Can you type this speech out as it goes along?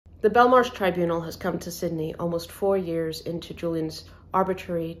The Belmarsh Tribunal has come to Sydney almost 4 years into Julian's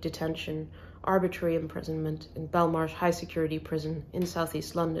arbitrary detention, arbitrary imprisonment in Belmarsh High Security Prison in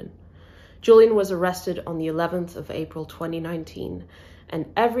southeast London. Julian was arrested on the 11th of April 2019,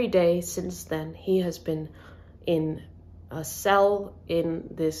 and every day since then he has been in a cell in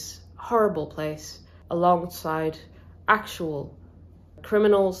this horrible place alongside actual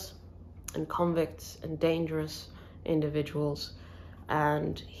criminals and convicts and dangerous individuals.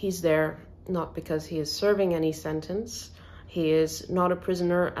 And he's there not because he is serving any sentence. He is not a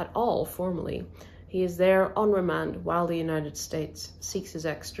prisoner at all formally. He is there on remand while the United States seeks his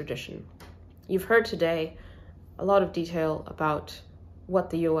extradition. You've heard today a lot of detail about what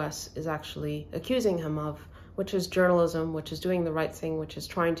the US is actually accusing him of, which is journalism, which is doing the right thing, which is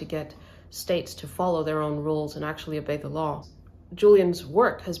trying to get states to follow their own rules and actually obey the law. Julian's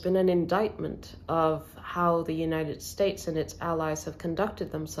work has been an indictment of how the United States and its allies have conducted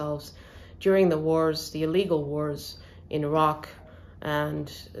themselves during the wars, the illegal wars in Iraq,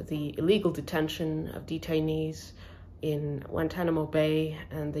 and the illegal detention of detainees in Guantanamo Bay,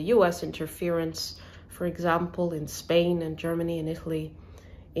 and the US interference, for example, in Spain and Germany and Italy,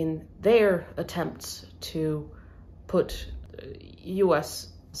 in their attempts to put US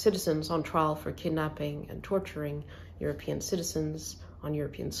citizens on trial for kidnapping and torturing European citizens on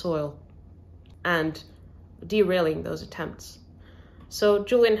European soil, and derailing those attempts. So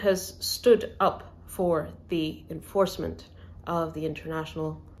Julian has stood up for the enforcement of the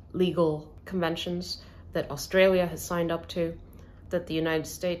international legal conventions that Australia has signed up to, that the United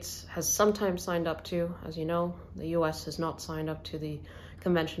States has sometimes signed up to. As you know, the US has not signed up to the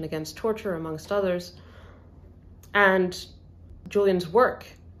Convention Against Torture, amongst others. And Julian's work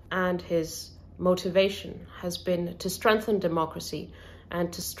and his motivation has been to strengthen democracy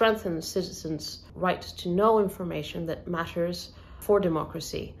and to strengthen citizens' right to know information that matters for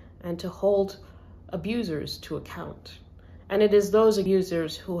democracy and to hold abusers to account. And it is those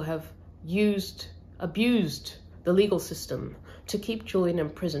abusers who have abused the legal system to keep Julian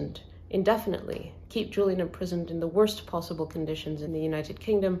imprisoned indefinitely, keep Julian imprisoned in the worst possible conditions in the United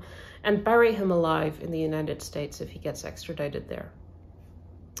Kingdom, and bury him alive in the United States if he gets extradited there.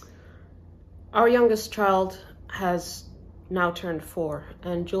 Our youngest child has now turned 4,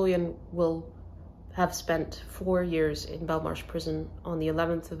 and Julian will have spent 4 years in Belmarsh Prison on the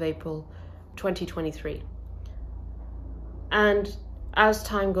 11th of April 2023. And as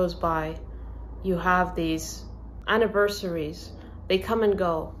time goes by, you have these anniversaries. They come and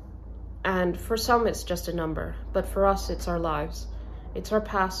go, and for some it's just a number, but for us it's our lives. It's our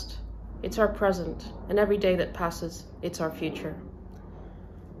past, it's our present, and every day that passes, it's our future.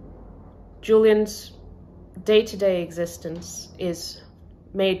 Julian's day-to-day existence is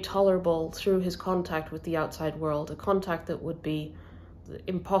made tolerable through his contact with the outside world, a contact that would be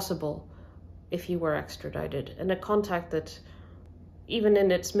impossible if he were extradited, and a contact that, even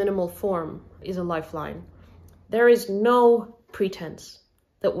in its minimal form, is a lifeline. There is no pretense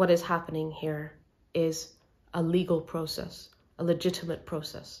that what is happening here is a legal process, a legitimate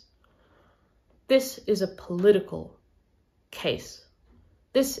process. This is a political case.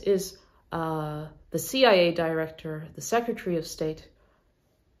 This is the CIA director, the Secretary of State,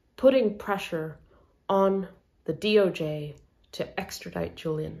 putting pressure on the DOJ to extradite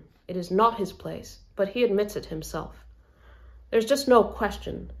Julian. It is not his place, but he admits it himself. There's just no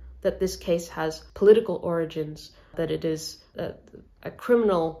question that this case has political origins, that it is a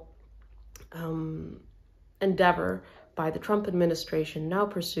criminal endeavor by the Trump administration, now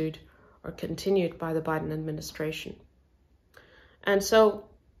pursued or continued by the Biden administration. And so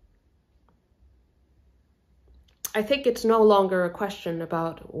I think it's no longer a question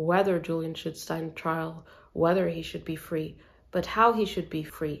about whether Julian should stand trial, whether he should be free, but how he should be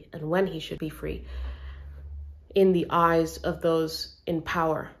free and when he should be free in the eyes of those in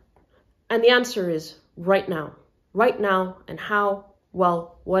power. And the answer is right now. Right now, and how?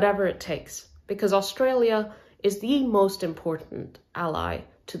 Well, whatever it takes. Because Australia is the most important ally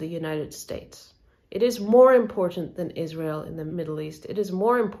to the United States. It is more important than Israel in the Middle East. It is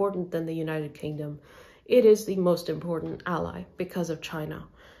more important than the United Kingdom. It is the most important ally because of China.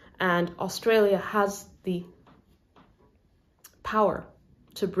 And Australia has the power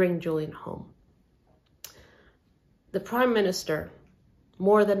to bring Julian home. The Prime Minister,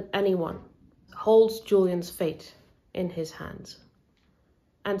 more than anyone, holds Julian's fate in his hands.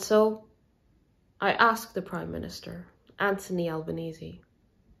 And so I ask the Prime Minister, Anthony Albanese,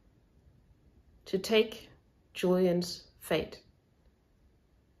 to take Julian's fate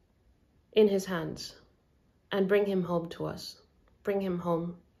in his hands and bring him home to us, bring him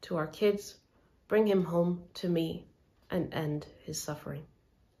home to our kids, bring him home to me, and end his suffering.